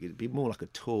 It could be more like a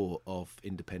tour of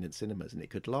independent cinemas, and it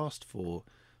could last for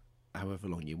however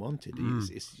long you wanted.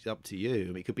 It's up to you. I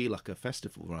mean, it could be like a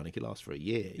festival run. It could last for a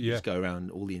year. You just go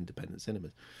around all the independent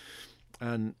cinemas.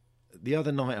 And the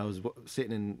other night I was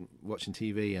sitting and watching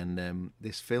TV, and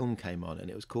this film came on, and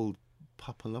it was called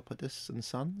Papalopoulos and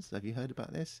Sons. Have you heard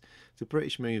about this? It's a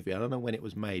British movie. I don't know when it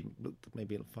was made. Looked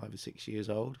maybe 5 or 6 years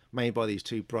old. Made by these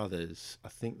two brothers. I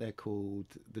think they're called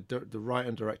the writer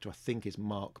and director. I think is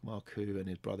Marku, and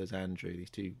his brother's Andrew. These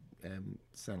two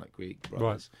sound like Greek brothers.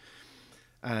 Right.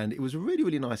 And it was a really,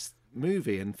 really nice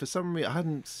movie. And for some reason, I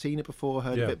hadn't seen it before,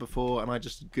 heard of it before, and I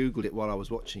just Googled it while I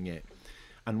was watching it.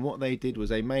 And what they did was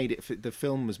they made it. The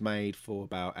film was made for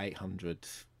about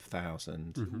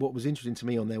 800,000. What was interesting to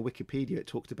me on their Wikipedia, it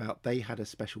talked about they had a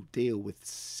special deal with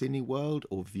Cineworld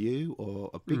or View,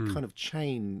 or a big kind of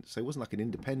chain. So it wasn't like an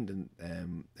independent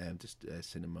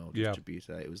cinema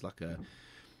distributor. It was like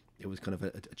it was kind of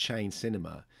a chain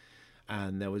cinema,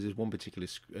 and there was this one particular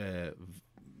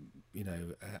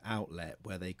outlet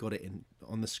where they got it in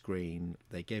on the screen.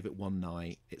 They gave it one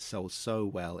night. It sold so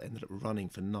well, it ended up running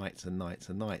for nights and nights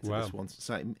and nights. Wow.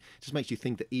 So it just makes you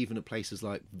think that even at places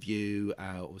like View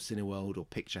or Cineworld or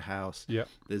Picture House,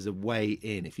 there's a way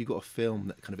in. If you've got a film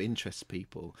that kind of interests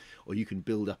people, or you can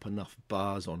build up enough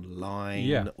buzz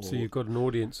online, so you've got an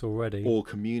audience already, or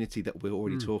community that we're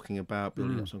already talking about,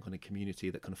 building up some kind of community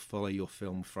that kind of follow your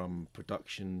film from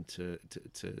production to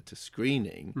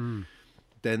screening.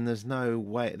 Then there's no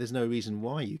reason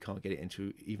why you can't get it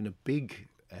into even a big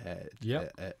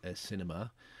a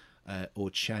cinema or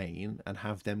chain, and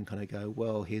have them kind of go,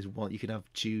 well, here's one. You can have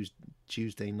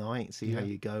Tuesday night, see how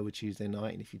you go with Tuesday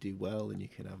night, and if you do well, then you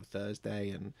can have a Thursday.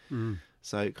 And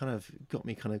so it kind of got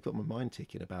my mind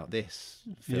ticking about this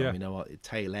film.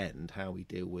 Tail end, how we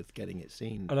deal with getting it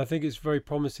seen. And I think it's very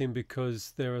promising,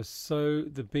 because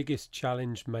the biggest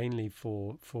challenge mainly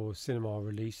for cinema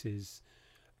releases,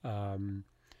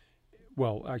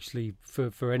 actually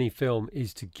for any film,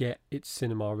 is to get its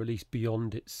cinema release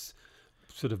beyond its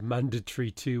sort of mandatory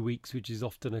 2 weeks, which is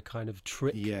often a kind of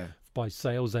trick by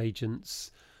sales agents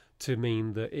to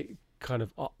mean that it kind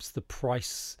of ups the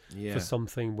price for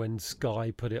something when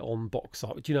Sky put it on box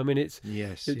art. Do you know what I mean?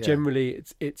 Generally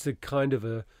it's a kind of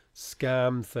a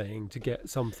scam thing to get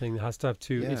something that has to have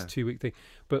it's 2 week thing.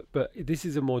 But this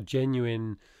is a more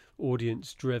genuine,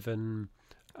 audience driven,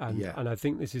 and I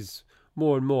think this is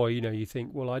more and more, you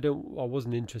think, well, I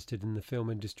wasn't interested in the film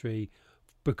industry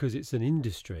because it's an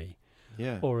industry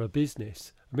or a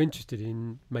business. I'm interested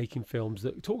in making films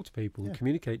that talk to people and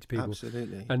communicate to people.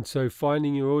 Absolutely. And so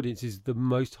finding your audience is the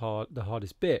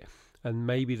hardest bit. And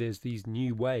maybe there's these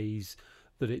new ways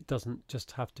that it doesn't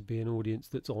just have to be an audience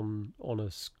that's on a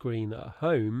screen at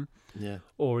home,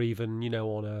 or even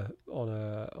on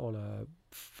a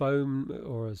phone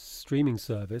or a streaming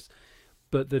service,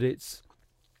 but that it's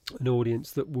an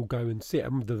audience that will go and see it.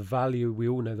 And we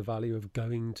all know the value of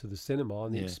going to the cinema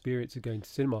and the experience of going to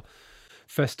cinema.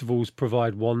 Festivals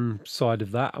provide one side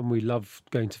of that, and we love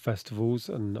going to festivals.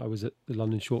 And I was at the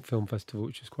London Short Film Festival,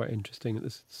 which was quite interesting at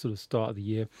the sort of start of the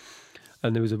year,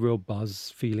 and there was a real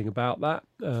buzz feeling about that.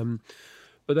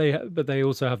 But they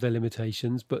also have their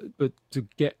limitations. But to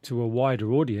get to a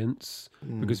wider audience,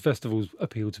 because festivals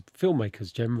appeal to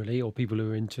filmmakers generally, or people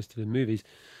who are interested in movies,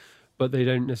 but they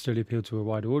don't necessarily appeal to a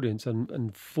wider audience.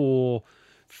 And for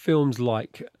films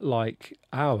like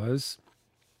ours,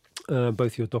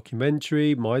 both your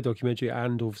documentary, my documentary,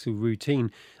 and also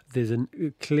Routine, there's a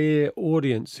clear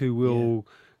audience who will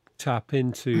tap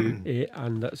into it,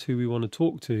 and that's who we want to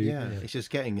talk to. Yeah, it's just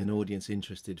getting an audience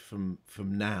interested from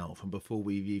before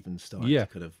we've even started Yeah.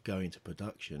 to kind of go into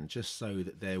production, just so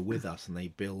that they're with us and they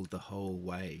build the whole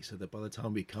way, so that by the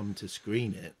time we come to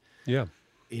screen it, Yeah.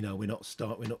 you know,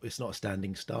 it's not a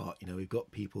standing start. You know, we've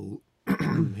got people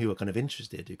who are kind of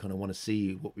interested, who kind of want to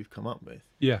see what we've come up with.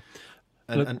 Yeah.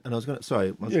 And I was going to, sorry,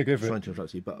 I was Yeah, go for trying it. to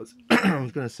interrupt you, but I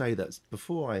was going to say that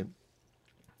before I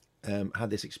had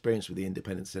this experience with the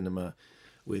independent cinema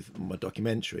with my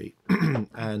documentary,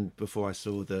 and before I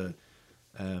saw the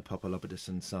Papadopoulos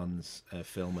and Sons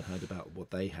film and heard about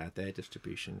what they had, their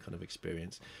distribution kind of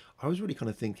experience, I was really kind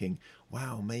of thinking,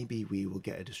 wow, maybe we will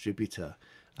get a distributor.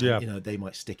 Yeah. You know, they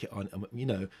might stick it on, you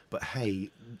know, but hey,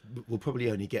 we'll probably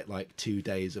only get like 2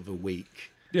 days of a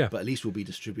week. Yeah. But at least we'll be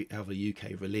have a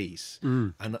UK release.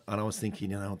 And I was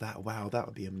thinking, you know, that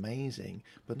would be amazing.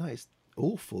 But no, it's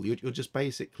awful. You're just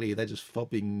basically, they're just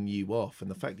fobbing you off. And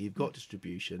the fact that you've got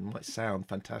distribution might sound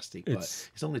fantastic, but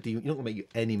it's not going to you're not going to make you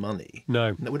any money.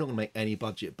 No. We're not going to make any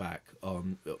budget back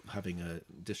on having a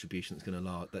distribution that's going to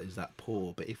last, that is that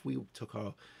poor. But if we took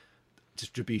our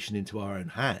distribution into our own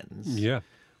hands, Yeah.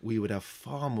 we would have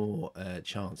far more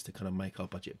chance to kind of make our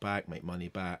budget back, make money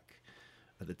back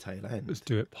at the tail end. Let's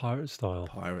do it pirate style.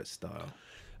 Pirate style.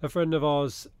 A friend of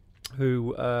ours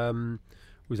who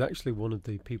was actually one of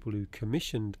the people who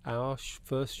commissioned our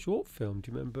first short film.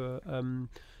 Do you remember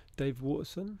Dave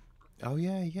Waterson? Oh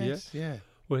yeah, yes, yeah.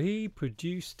 Well, he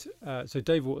produced. So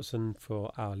Dave Waterson,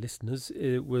 for our listeners,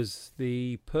 it was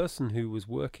the person who was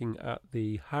working at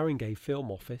the Haringey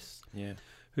Film Office. Yeah.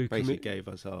 Who basically gave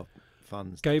us our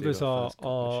funds. Gave to do us our our first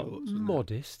couple of shorts, wasn't it?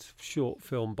 modest short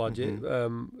film budget.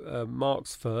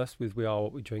 Mark's first with We Are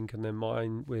What We Drink, and then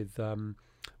mine with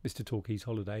Mr. Torquay's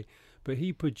Holiday. But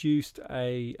he produced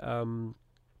a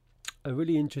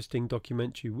really interesting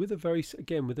documentary with a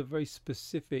very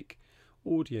specific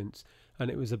audience, and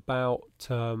it was about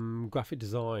graphic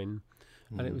design,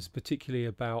 and it was particularly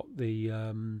about the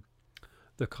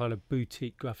kind of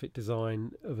boutique graphic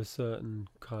design of a certain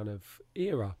kind of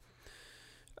era.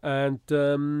 And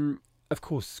of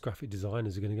course, graphic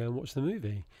designers are going to go and watch the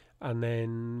movie, and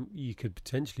then you could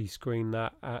potentially screen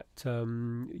that at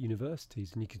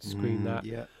universities, and you could screen that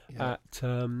at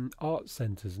art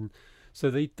centres. And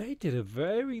so they did a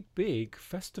very big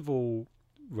festival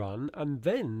run, and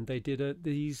then they did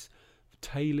these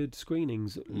tailored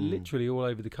screenings literally all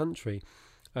over the country,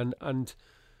 and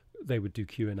they would do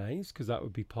Q&As because that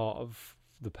would be part of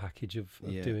the package of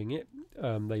doing it.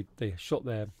 They shot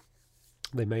there.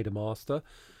 They made a master.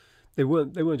 They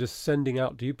weren't just sending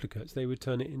out duplicates. They would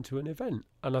turn it into an event.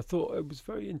 And I thought it was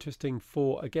very interesting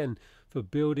for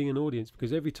building an audience,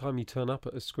 because every time you turn up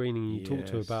at a screening and you talk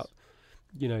to about,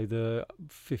 you know, the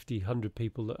 50, 100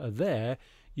 people that are there,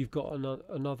 you've got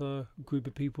another group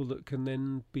of people that can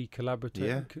then be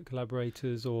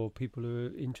collaborators or people who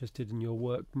are interested in your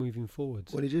work moving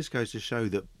forwards. Well, it just goes to show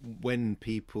that when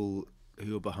people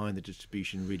who are behind the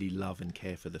distribution really love and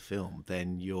care for the film,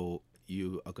 then you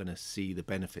are going to see the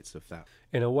benefits of that.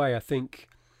 In a way, I think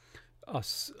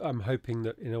I'm hoping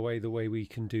that in a way, the way we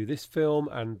can do this film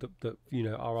and that you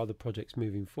know, our other projects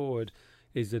moving forward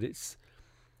is that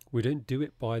we don't do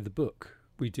it by the book.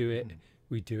 We do it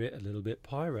a little bit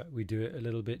pirate. We do it a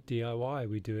little bit DIY.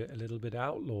 We do it a little bit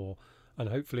outlaw. And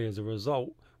hopefully as a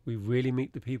result, we really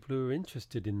meet the people who are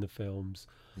interested in the films.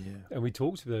 Yeah. And we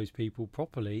talk to those people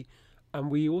properly. And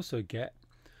we also get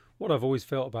what I've always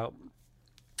felt about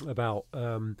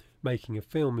making a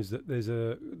film is that there's a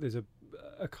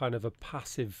kind of a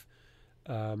passive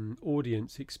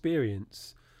audience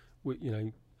experience. We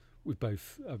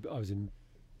both I was in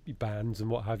bands and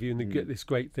what have you, and they get this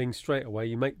great thing straight away.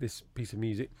 You make this piece of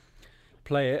music,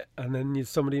 play it, and then there's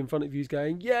somebody in front of you who's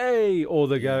going yay, or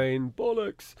they're going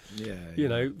bollocks. You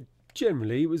know,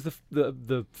 generally it was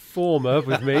the former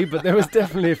with me, but there was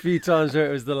definitely a few times where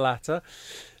it was the latter.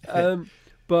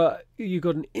 But you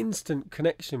got an instant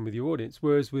connection with your audience,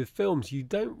 whereas with films you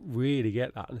don't really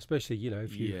get that, and especially, you know,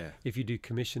 if you do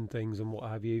commission things and what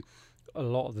have you, a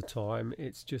lot of the time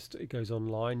it goes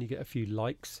online, you get a few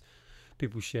likes,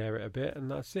 people share it a bit, and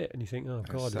that's it, and you think, oh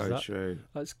god, true.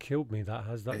 That's killed me.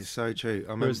 It's so true.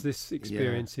 Whereas this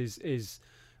experience is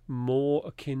more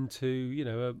akin to, you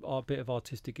know, a bit of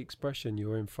artistic expression.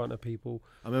 You're in front of people.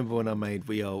 I remember when I made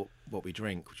We Are What We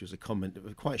Drink, which was a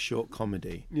quite short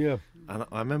comedy. Yeah. And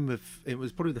I remember it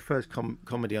was probably the first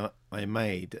comedy I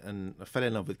made, and I fell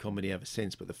in love with comedy ever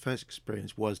since. But the first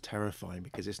experience was terrifying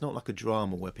because it's not like a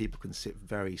drama where people can sit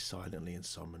very silently and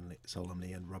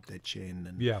solemnly and rub their chin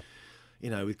and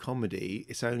with comedy,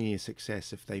 it's only a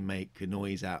success if they make a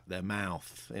noise out their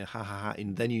mouth, ha ha ha,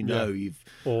 and then you've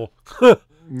Or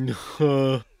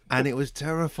and it was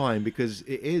terrifying because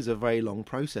it is a very long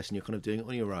process, and you're kind of doing it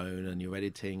on your own, and you're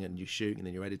editing and you're shooting and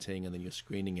then you're editing and then you're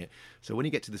screening it. So when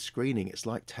you get to the screening, it's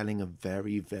like telling a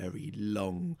very, very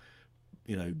long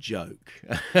joke.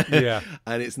 Yeah.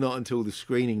 And it's not until the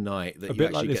screening night that A you bit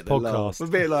actually like this get the laugh. podcast. A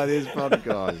bit like this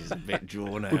podcast. It's a bit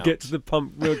drawn out. we'll get to the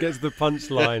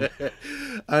punchline.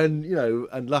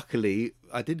 And luckily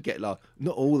I did get laughs.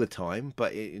 Not all the time,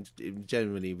 but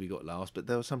generally we got laughs. But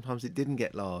there were sometimes it didn't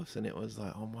get laughs, and it was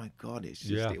like, oh my god,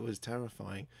 it was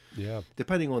terrifying. Yeah.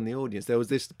 Depending on the audience, there was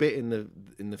this bit in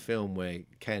the film where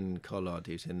Ken Collard,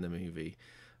 who's in the movie,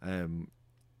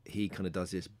 he kind of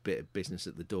does this bit of business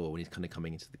at the door when he's kind of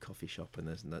coming into the coffee shop, and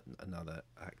there's another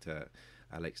actor,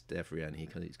 Alex Devrian,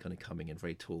 he's kind of coming in,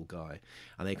 very tall guy,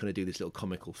 and they kind of do this little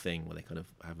comical thing where they kind of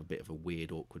have a bit of a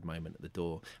weird, awkward moment at the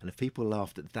door. And if people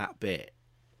laughed at that bit,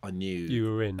 I knew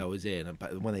you were in. I was in.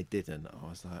 But when they didn't, I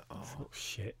was like, oh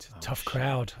shit, tough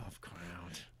crowd. Tough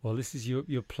crowd. Well, this is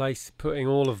your place, putting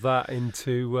all of that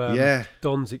into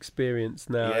Don's experience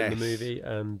now in the movie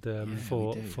and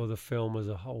for the film as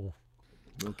a whole.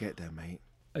 We'll get there, mate.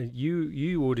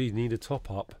 You already need a top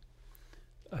up.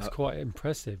 That's quite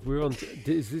impressive. We're on.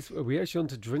 Are we actually on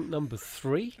to drink number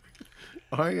 3?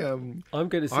 I'm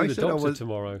going to see the doctor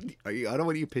tomorrow. I don't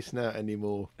want you pissing out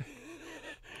anymore.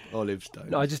 Olive Stone.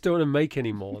 No, I just don't want to make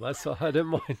any more. I don't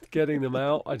mind getting them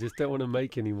out. I just don't want to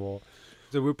make any more.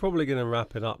 So we're probably going to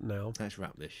wrap it up now. Let's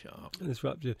wrap this shit up. Let's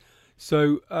wrap it.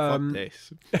 So fuck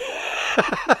this.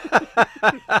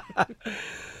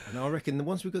 And I reckon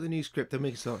once we've got the new script, then we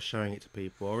can start showing it to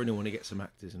people. I really want to get some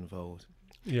actors involved.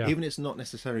 Yeah. Even if it's not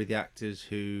necessarily the actors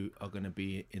who are going to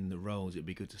be in the roles, it'd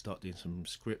be good to start doing some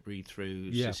script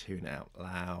read-throughs, just hearing it out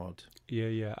loud.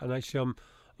 Yeah. And actually,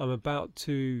 I'm about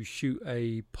to shoot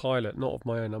a pilot, not of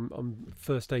my own. I'm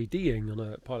first ADing on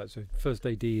a pilot. So first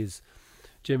AD is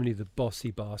generally the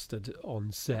bossy bastard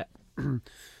on set, and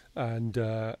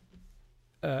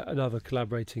another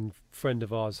collaborating friend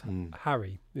of ours,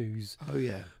 Harry,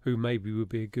 who maybe would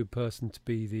be a good person to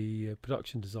be the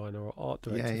production designer or art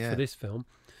director for this film.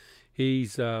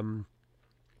 He's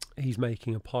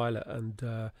making a pilot, and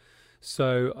I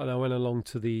went along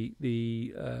to the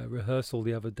rehearsal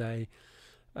the other day,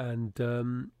 and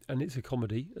it's a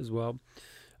comedy as well,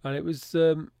 and it was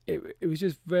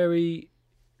just very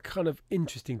kind of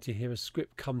interesting to hear a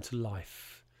script come to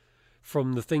life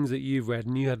from the things that you've read,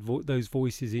 and you had those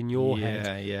voices in your head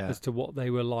as to what they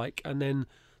were like, and then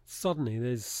suddenly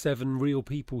there's 7 real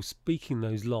people speaking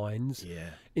those lines,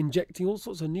 injecting all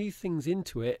sorts of new things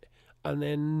into it, and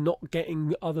then not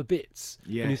getting other bits.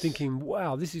 And you're thinking,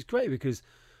 wow, this is great, because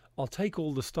I'll take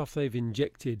all the stuff they've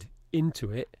injected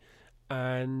into it,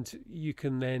 and you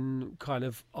can then kind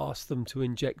of ask them to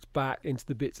inject back into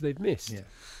the bits they've missed.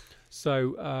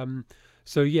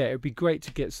 So it'd be great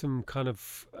to get some kind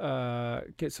of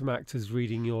get some actors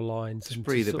reading your lines, just and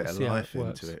breathe a bit of life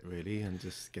into it, really, and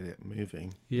just get it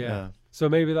moving. Yeah. So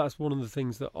maybe that's one of the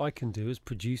things that I can do as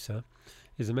producer,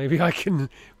 is that maybe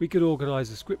we could organise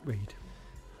a script read.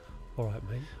 All right,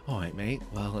 mate.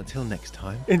 Well, until next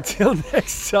time. Bye,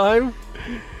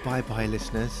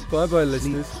 listeners. Bye,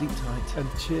 listeners. Sleep tight. And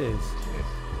cheers.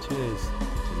 Cheers.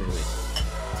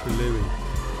 To Louis.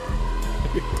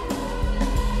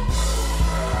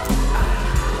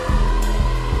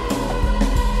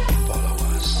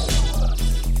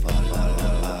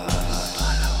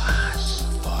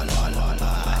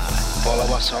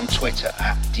 Follow us on Twitter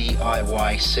at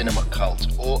DIY Cinema Cult,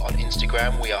 or on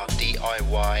Instagram we are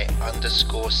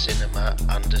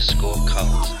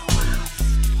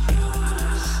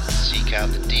DIY_cinema_cult. Seek out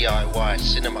the DIY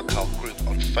Cinema Cult group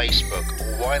on Facebook,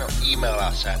 or why not email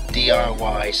us at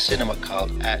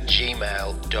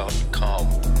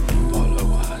DIYcinemacult@gmail.com.